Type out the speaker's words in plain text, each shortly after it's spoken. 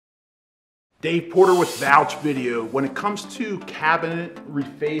Dave Porter with Vouch Video. When it comes to cabinet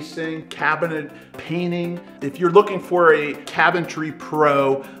refacing, cabinet painting, if you're looking for a cabinetry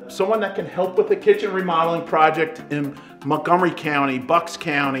pro, someone that can help with a kitchen remodeling project in Montgomery County, Bucks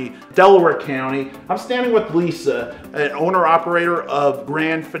County, Delaware County, I'm standing with Lisa, an owner-operator of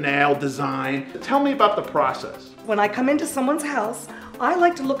Grande Finale Designs. Tell me about the process. When I come into someone's house, I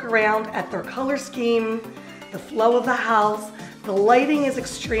like to look around at their color scheme, the flow of the house. The lighting is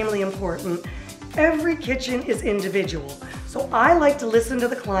extremely important. Every kitchen is individual. So I like to listen to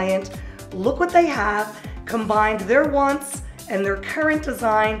the client, look what they have, combine their wants and their current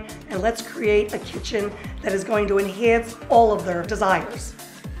design, and let's create a kitchen that is going to enhance all of their desires.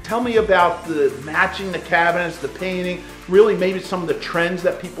 Tell me about the matching the cabinets, the painting, really maybe some of the trends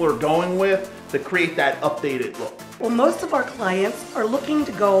that people are going with to create that updated look. Well, most of our clients are looking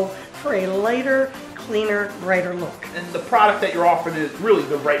to go for a lighter, cleaner, brighter look. And the product that you're offering is really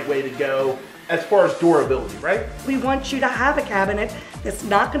the right way to go as far as durability, right? We want you to have a cabinet that's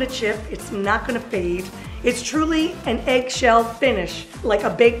not going to chip, it's not going to fade. It's truly an eggshell finish, like a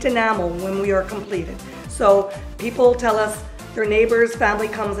baked enamel when we are completed. So people tell us their neighbor's family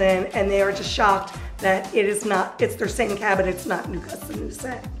comes in and they are just shocked that it's their same cabinet, it's not new custom, new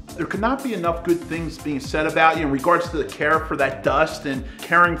set. There could not be enough good things being said about you in regards to the care for that dust and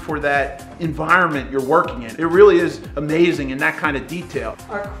caring for that environment you're working in. It really is amazing in that kind of detail.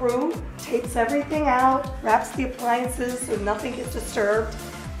 Our crew takes everything out, wraps the appliances so nothing gets disturbed.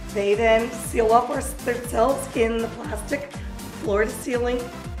 They then seal off themselves in the plastic, floor to ceiling,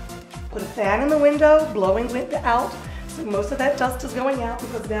 put a fan in the window, blowing wind out, so most of that dust is going out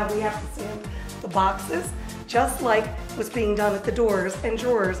because now we have to sand the boxes, just like was being done at the doors and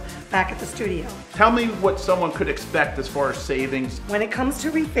drawers back at the studio. Tell me what someone could expect as far as savings. When it comes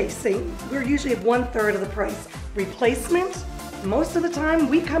to refacing, we're usually at 1/3 of the price. Replacement, most of the time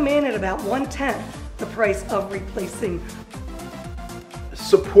we come in at about 1/10 the price of replacing.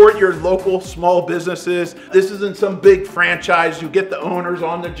 Support your local small businesses. This isn't some big franchise. You get the owners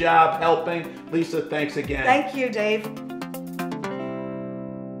on the job helping. Lisa, thanks again. Thank you, Dave.